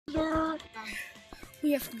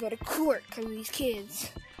We have to go to court because of these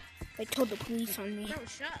kids. They told the police on me. Bro,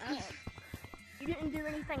 shut up. You didn't do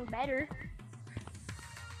anything better.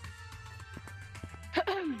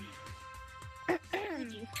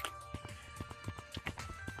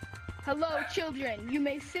 Hello, children. You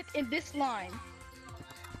may sit in this line.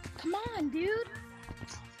 Come on, dude.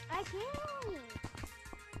 I can't.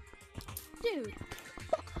 Dude.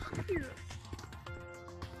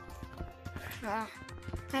 Where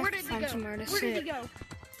Where did he go? Somewhere to Where did he sit. go?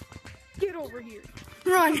 Get over here.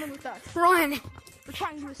 Run! Come with us. Run! We're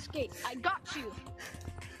trying to escape. I got you.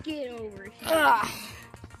 Get over here. Ah.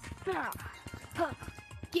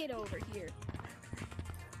 Get over here.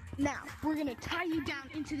 Now, we're gonna tie you down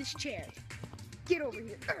into this chair. Get over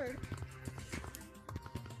here.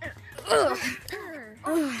 Ugh.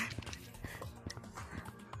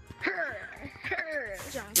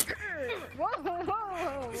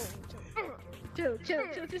 Whoa. Chill.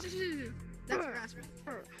 That's harassment.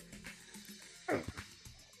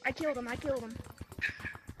 I killed him.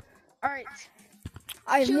 Alright.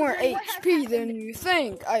 I have more Children, what has HP than happened? you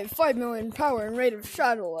think. I have 5 million power and rate of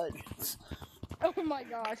Shadow Legends. Oh my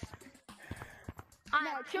gosh. I Now,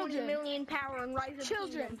 have 20 children. million power and rise of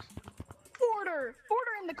Children. kingdoms. Order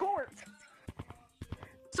in the court.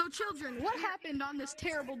 So children, what happened on this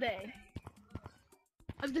terrible day?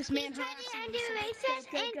 Of this man tried to harassing undo you? laces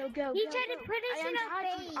and Go. he tried to put us in a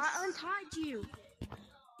base. I untied you.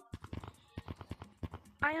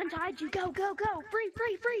 I untied you. Go. Free.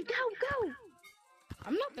 Go.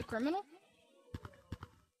 I'm not the criminal.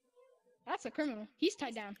 That's a criminal. He's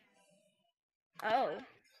tied down. Oh.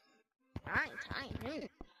 I ain't tying him.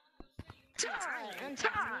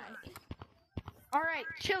 Tie. Alright,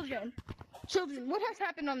 children. Children, what has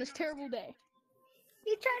happened on this terrible day?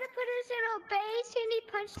 He tried to put us in a base and he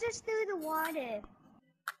punched us through the water.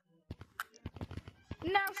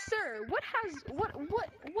 Now, sir, what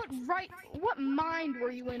mind were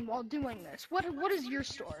you in while doing this? What is your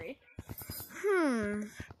story?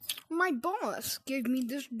 My boss gave me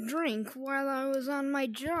this drink while I was on my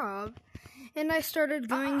job, and I started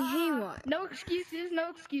going haywire. No excuses.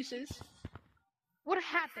 What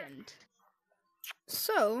happened?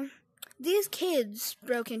 So, these kids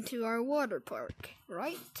broke into our water park,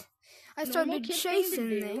 right? I Normal started kid thing to chasing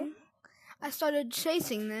do.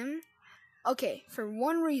 them. Okay, for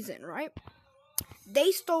one reason, right?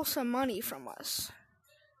 They stole some money from us.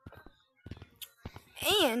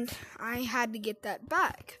 And I had to get that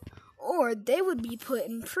back, or they would be put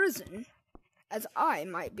in prison, as I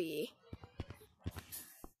might be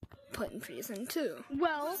put in prison too.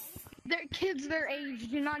 Well, their kids their age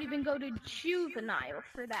do not even go to juvenile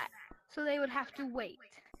for that, so they would have to wait.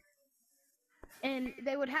 And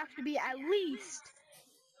they would have to be at least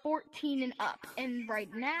 14 and up. And right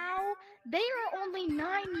now, they are only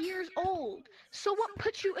 9 years old. So what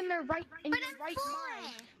puts you in your right mind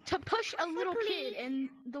to push a little kid in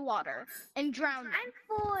the water and drown them? I'm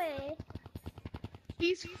 4.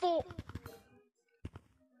 He's full.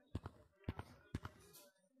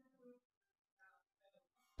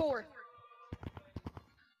 Four.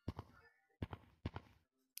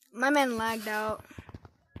 My man lagged out.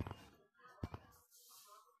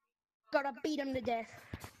 Gotta beat him to death.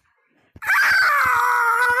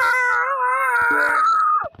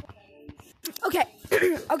 Okay,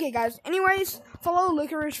 okay, guys. Anyways, follow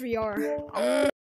Licorice VR.